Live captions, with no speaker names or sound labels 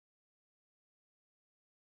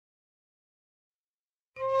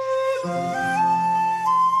Hi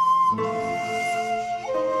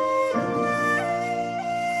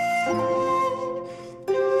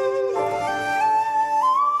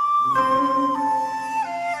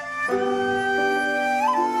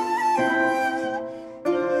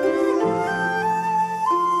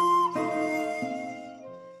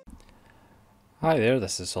there,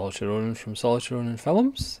 this is Solitary Ronin from Solitary Ronin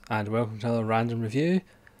Films, and welcome to another random review.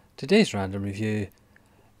 Today's random review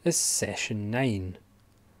is Session 9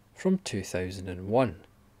 from 2001.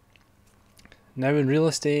 Now in real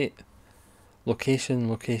estate, location,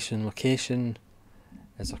 location, location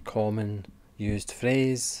is a common used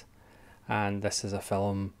phrase, and this is a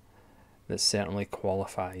film that certainly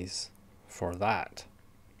qualifies for that.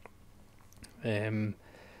 This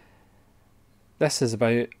is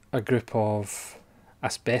about a group of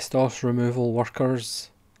asbestos removal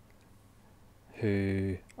workers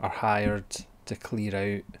who are hired to clear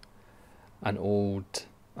out an old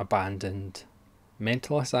abandoned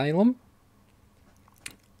mental asylum,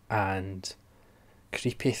 and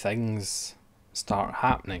creepy things start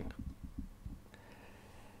happening.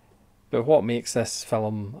 But what makes this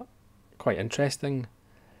film quite interesting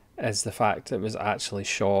is the fact it was actually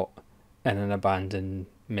shot in an abandoned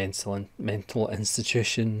mental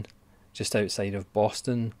institution just outside of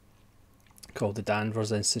Boston called the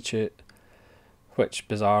Danvers Institute, which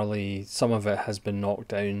bizarrely some of it has been knocked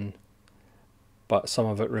down but some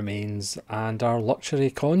of it remains and are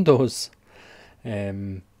luxury condos.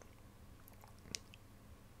 So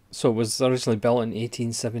it was originally built in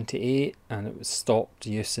 1878 and it was stopped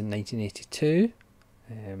use in 1982,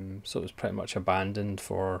 so it was pretty much abandoned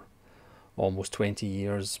for almost 20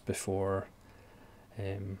 years before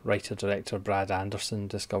writer-director Brad Anderson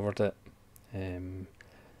discovered it and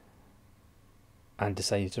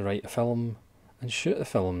decided to write a film and shoot the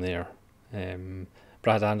film there.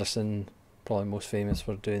 Brad Anderson, probably most famous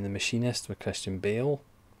for doing The Machinist with Christian Bale.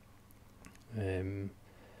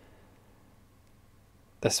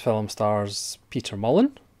 This film stars Peter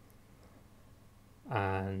Mullen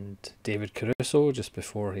and David Caruso just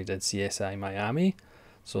before he did CSI Miami.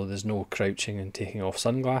 So there's no crouching and taking off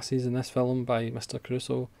sunglasses in this film by Mr.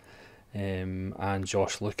 Caruso. And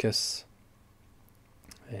Josh Lucas.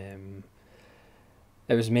 It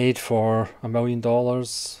was made for $1 million,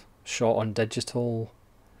 shot on digital.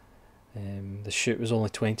 The shoot was only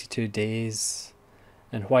 22 days.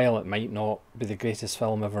 And while it might not be the greatest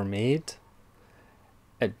film ever made,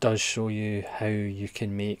 it does show you how you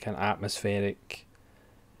can make an atmospheric,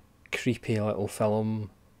 creepy little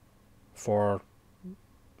film for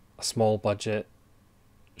a small budget,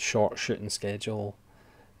 short shooting schedule,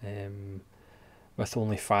 with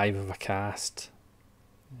only 5 of a cast,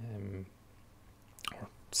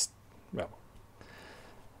 or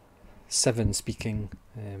 7 speaking,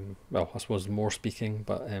 I suppose more speaking,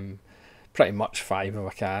 but pretty much 5 of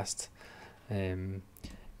a cast.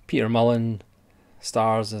 Peter Mullen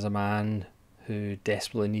stars as a man who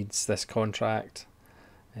desperately needs this contract.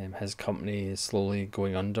 His company is slowly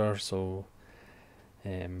going under, so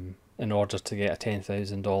in order to get a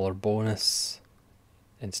 $10,000 bonus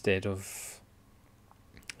instead of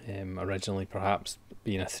originally perhaps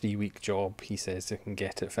being a 3-week job, he says they can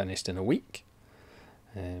get it finished in a week.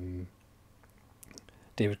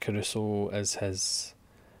 David Caruso is his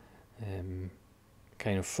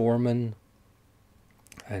kind of foreman,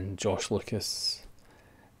 and Josh Lucas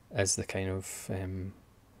is the kind of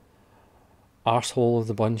arsehole of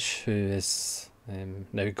the bunch who is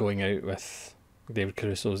now going out with David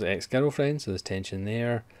Caruso's ex-girlfriend, so there's tension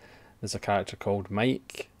there. There's a character called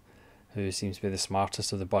Mike who seems to be the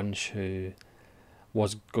smartest of the bunch, who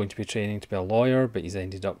was going to be training to be a lawyer but he's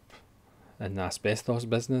ended up in the asbestos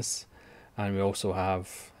business. And we also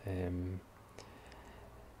have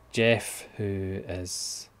Jeff, who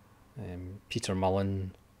is Peter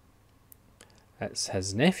Mullen. It's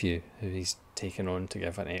his nephew who he's taken on to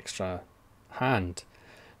give an extra hand,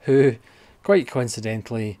 who quite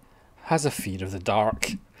coincidentally has a fear of the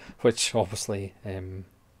dark, which obviously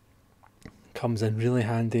comes in really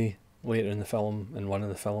handy later in the film, in one of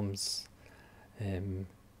the film's 2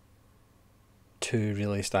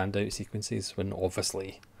 really standout sequences when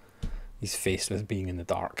obviously he's faced with being in the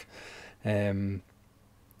dark.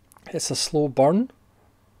 It's a slow burn.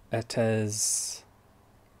 It is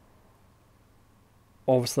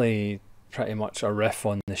obviously pretty much a riff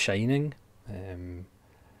on The Shining, and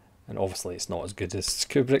obviously it's not as good as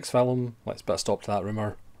Kubrick's film. Let's put a stop to that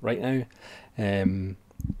rumour right now.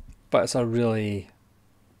 But it's a really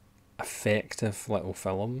effective little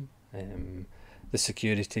film. The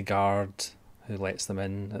security guard who lets them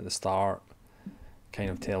in at the start kind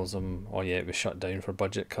of tells them, oh yeah, it was shut down for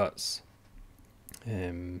budget cuts.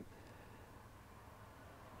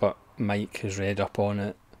 Mike, who's read up on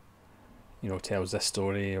it, tells this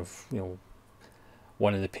story of,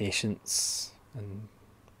 one of the patients and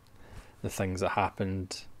the things that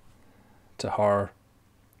happened to her.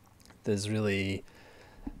 There's really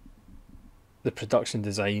the production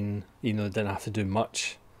design, they didn't have to do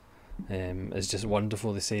much. It's just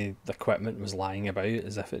wonderful. They say the equipment was lying about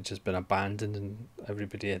as if it had just been abandoned and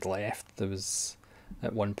everybody had left. There was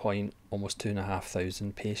at one point almost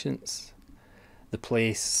 2,500 patients. The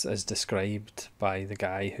place is described by the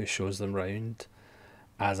guy who shows them round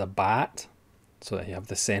as a bat, so that you have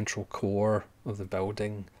the central core of the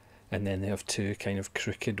building, and then they have two kind of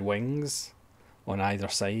crooked wings on either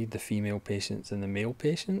side, the female patients and the male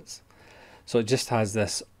patients. So it just has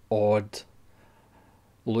this odd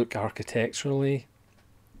look architecturally,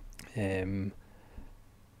 and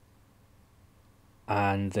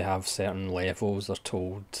they have certain levels, they're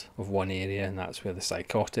told, of one area, and that's where the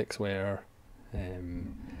psychotics were.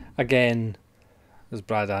 Again, as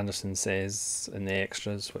Brad Anderson says in the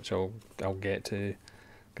extras, which I'll get to,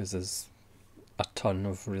 because there's a ton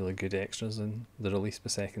of really good extras in the Release by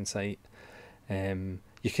Second Sight.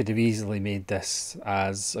 You could have easily made this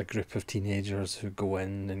as a group of teenagers who go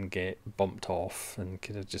in and get bumped off, and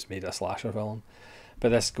could have just made a slasher film. But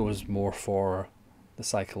this goes more for the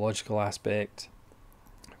psychological aspect.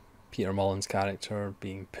 Peter Mullen's character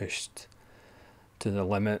being pushed to the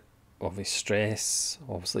limit of his stress.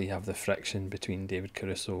 Obviously you have the friction between David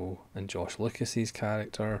Caruso and Josh Lucas's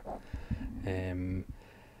character.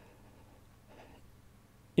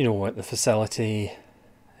 At the facility,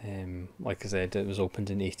 like I said, it was opened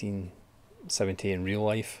in 1870 in real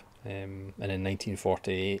life, and in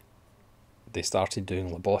 1948 they started doing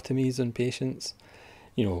lobotomies on patients.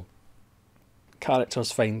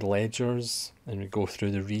 Characters find ledgers and we go through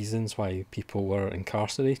the reasons why people were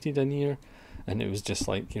incarcerated in here, and it was just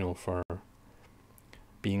like, for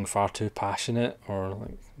being far too passionate, or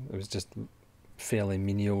like it was just fairly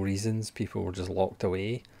menial reasons. People were just locked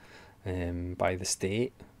away by the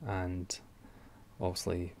state and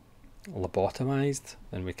obviously lobotomized,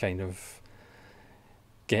 and we kind of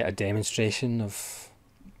get a demonstration of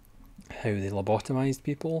how they lobotomized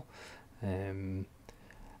people. And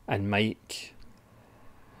Mike,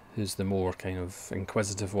 who's the more kind of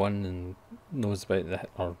inquisitive one and knows about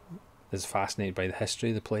or is fascinated by the history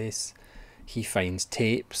of the place, he finds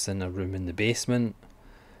tapes in a room in the basement,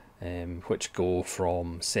 which go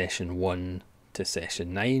from session 1 to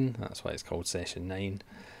session 9. That's why it's called session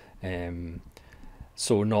 9.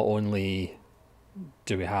 So not only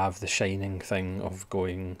do we have the shining thing of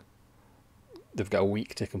going, they've got a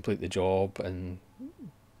week to complete the job, and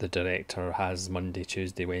the director has Monday,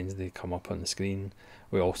 Tuesday, Wednesday come up on the screen.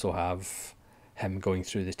 We also have him going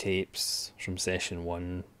through the tapes from session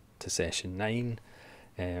 1 to session 9.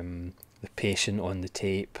 The patient on the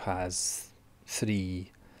tape has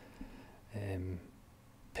 3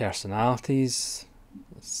 personalities.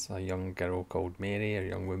 It's a young girl called Mary, or a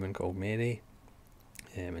young woman called Mary,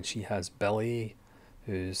 and she has Billy,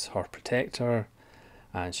 who's her protector,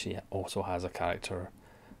 and she also has a character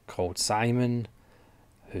called Simon,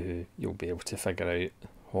 who you'll be able to figure out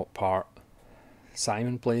what part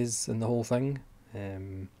Simon plays in the whole thing.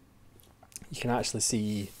 You can actually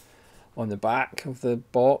see on the back of the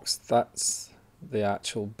box, that's the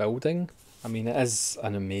actual building. I mean, it is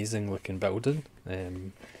an amazing looking building.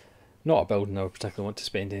 Not a building I would particularly want to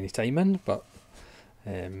spend any time in, but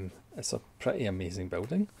it's a pretty amazing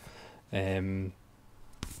building.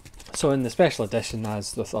 So in the special edition,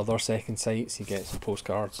 as with other Second Sights, you get some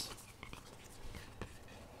postcards,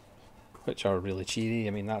 which are really cheery.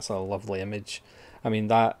 I mean, that's a lovely image. I mean,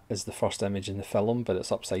 that is the first image in the film, but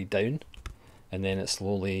it's upside down, and then it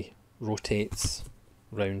slowly rotates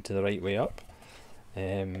round to the right way up.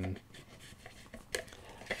 And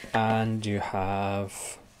you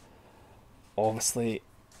have obviously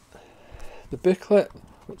the booklet,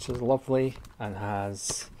 which is lovely and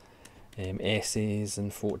has essays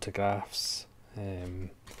and photographs,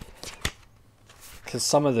 because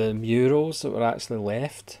some of the murals that were actually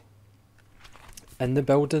left in the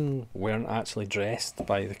building weren't actually dressed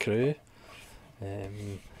by the crew.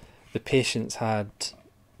 The patients had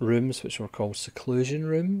rooms which were called seclusion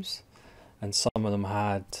rooms, and some of them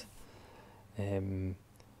had kind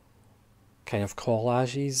of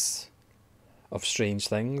collages of strange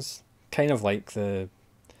things, kind of like that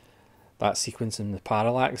sequence in the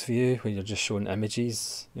parallax view where you're just showing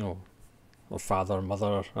images, of father,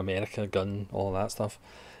 mother, America, gun, all that stuff,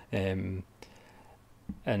 and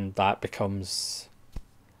that becomes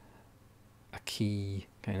a key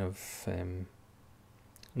kind of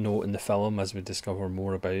note in the film as we discover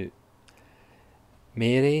more about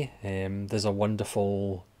Mary. There's a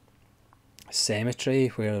wonderful cemetery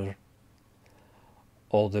where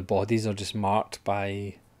all the bodies are just marked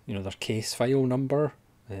by, you know, their case file number.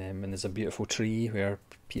 And there's a beautiful tree where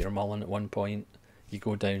Peter Mullen, at one point, you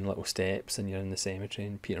go down little steps and you're in the cemetery,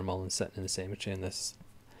 and Peter Mullen's sitting in the cemetery in this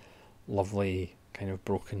lovely kind of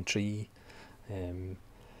broken tree.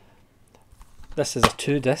 This is a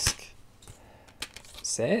 2-disc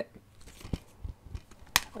set.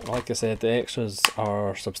 Like I said, the extras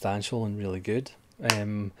are substantial and really good.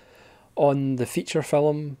 On the feature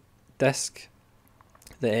film disc,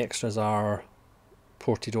 the extras are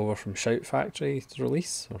ported over from Shout Factory's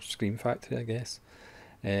release, or Scream Factory, I guess.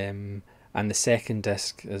 And the second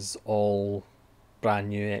disc is all brand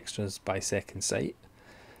new extras by Second Sight.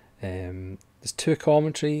 There's 2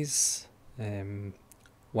 commentaries,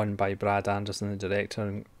 one by Brad Anderson, the director,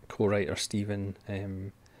 and co-writer Stephen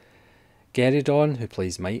Gerridon, who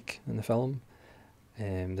plays Mike in the film.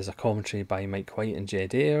 There's a commentary by Mike White and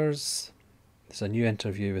Jed Ayers. There's a new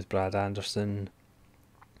interview with Brad Anderson.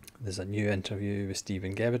 There's a new interview with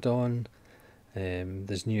Stephen Gerridon.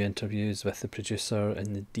 There's new interviews with the producer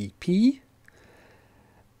and the DP.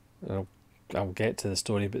 I'll get to the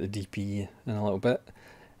story about the DP in a little bit.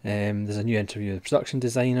 There's a new interview with the production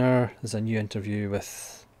designer. There's a new interview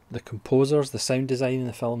with the composers. The sound design in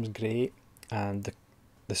the film's great, and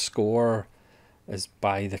the score is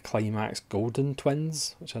by the Climax Golden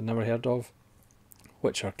Twins, which I'd never heard of,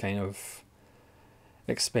 which are kind of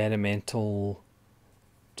experimental,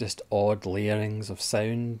 just odd layerings of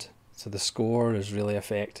sound. So the score is really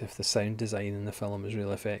effective, the sound design in the film is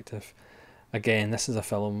really effective. Again, this is a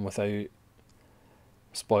film without,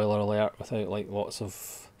 spoiler alert, without like lots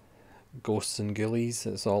of ghosts and ghoulies.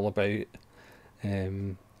 It's all about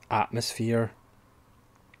atmosphere.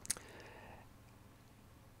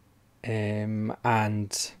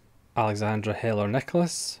 And Alexandra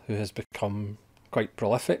Heller-Nicholas, who has become quite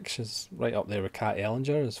prolific. She's right up there with Kat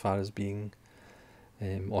Ellinger as far as being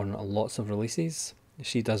on lots of releases.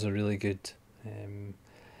 She does a really good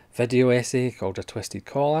video essay called A Twisted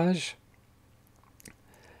Collage.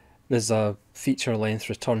 There's a feature-length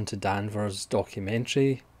Return to Danvers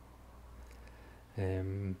documentary.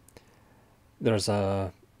 There's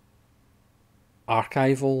a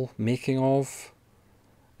archival making of.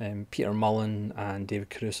 Peter Mullen and David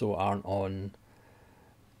Caruso aren't on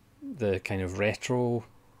the kind of retro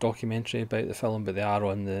documentary about the film, but they are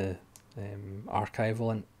on the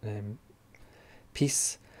archival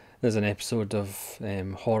piece. There's an episode of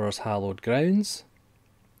Horror's Hallowed Grounds.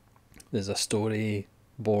 There's a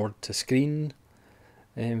storyboard to screen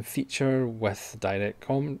feature with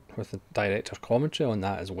with the director commentary on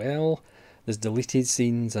that as well. There's deleted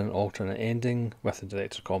scenes and an alternate ending with the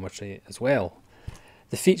director commentary as well.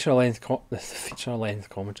 The feature length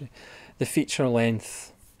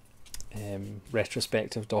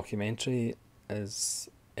retrospective documentary is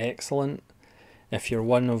excellent. If you're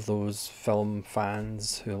one of those film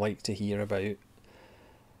fans who like to hear about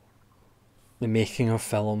the making of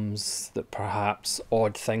films that perhaps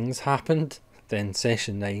odd things happened, then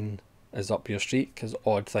Session 9 is up your street, because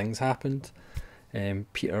odd things happened.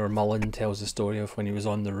 Peter Mullen tells the story of when he was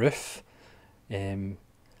on the roof,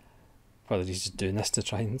 whether he's just doing this to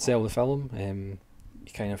try and sell the film.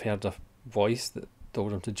 He kind of heard a voice that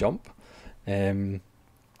told him to jump. But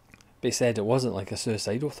he said it wasn't like a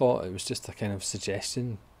suicidal thought, it was just a kind of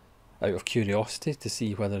suggestion out of curiosity to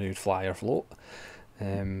see whether he would fly or float.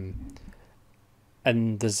 And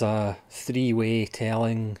there's a 3-way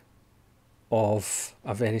telling of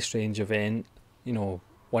a very strange event. You know,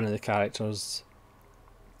 one of the characters,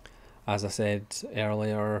 as I said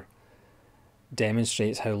earlier,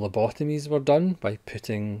 demonstrates how lobotomies were done by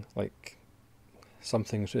putting like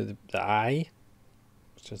something through the eye,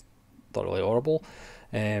 which is thoroughly horrible.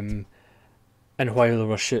 And while they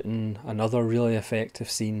were shooting another really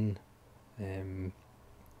effective scene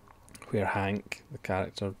where Hank, the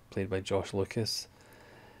character played by Josh Lucas,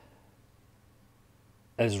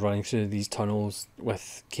 is running through these tunnels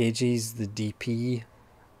with cages, the DP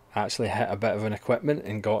actually hit a bit of an equipment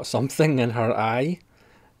and got something in her eye,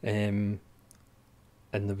 and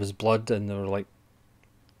there was blood, and they were like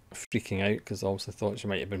freaking out because they obviously thought she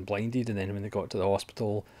might have been blinded. And then when they got to the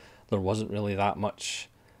hospital, there wasn't really that much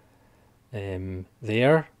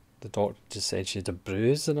there. The doctor just said she had a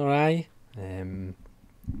bruise in her eye,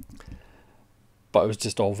 but it was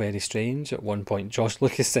just all very strange. At one point, Josh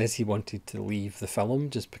Lucas says he wanted to leave the film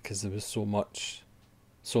just because there was so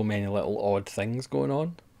many little odd things going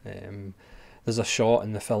on. There's a shot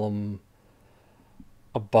in the film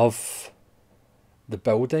above the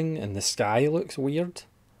building and the sky looks weird,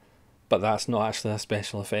 but that's not actually a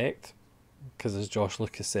special effect, because as Josh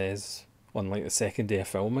Lucas says, on like the second day of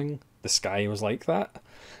filming, the sky was like that.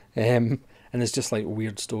 And it's just like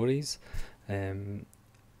weird stories. And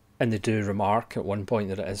they do remark at one point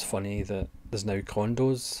that it is funny that there's now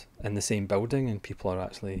condos in the same building and people are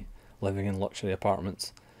actually living in luxury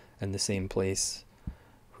apartments in the same place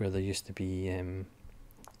where there used to be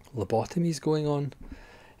lobotomies going on.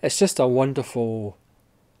 It's just a wonderful,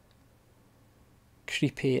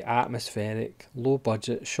 creepy, atmospheric, low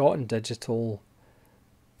budget, shot in digital,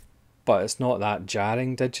 but it's not that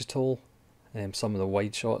jarring digital. Some of the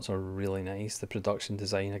wide shots are really nice. The production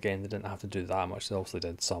design, again, they didn't have to do that much, they obviously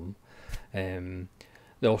did some.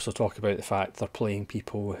 They also talk about the fact they're playing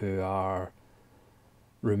people who are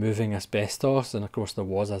removing asbestos, and of course there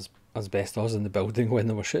was asbestos in the building when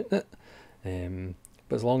they were shooting it.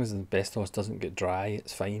 But as long as the asbestos doesn't get dry,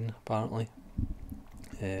 it's fine, apparently.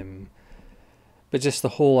 But just the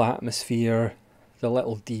whole atmosphere, the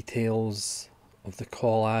little details of the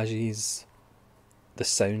collages, the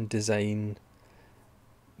sound design,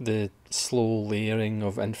 the slow layering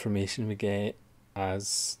of information we get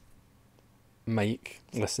as Mike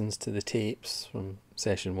listens to the tapes from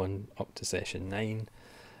session 1 up to session 9.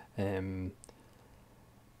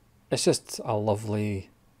 It's just a lovely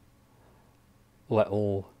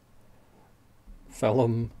little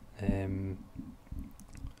film.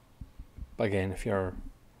 But again, if you're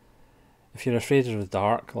afraid of the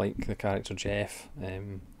dark, like the character Jeff,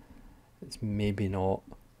 it's maybe not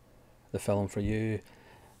the film for you.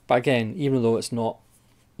 But again, even though it's not,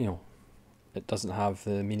 it doesn't have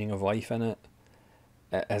the meaning of life in it,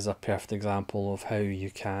 it is a perfect example of how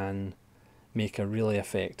you can make a really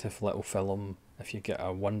effective little film if you get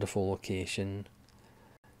a wonderful location,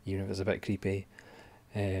 even if it's a bit creepy,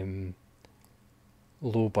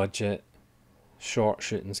 low budget, short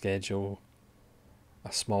shooting schedule,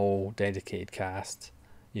 a small dedicated cast.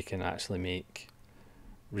 You can actually make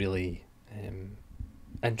really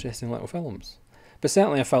interesting little films. But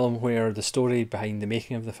certainly a film where the story behind the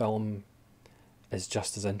making of the film is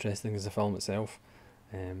just as interesting as the film itself.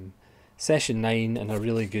 Session 9 and a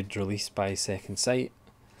really good release by Second Sight.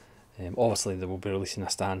 Obviously they will be releasing a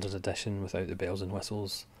standard edition without the bells and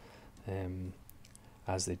whistles,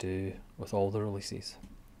 as they do with all the releases.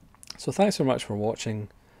 So thanks so much for watching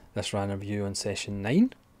this random review on Session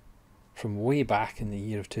 9 from way back in the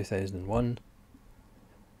year of 2001.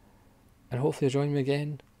 And hopefully you'll join me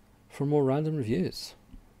again for more random reviews.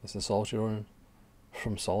 This is Solitary Ronin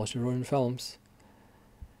from Solitary Ronin Films,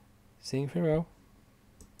 saying farewell.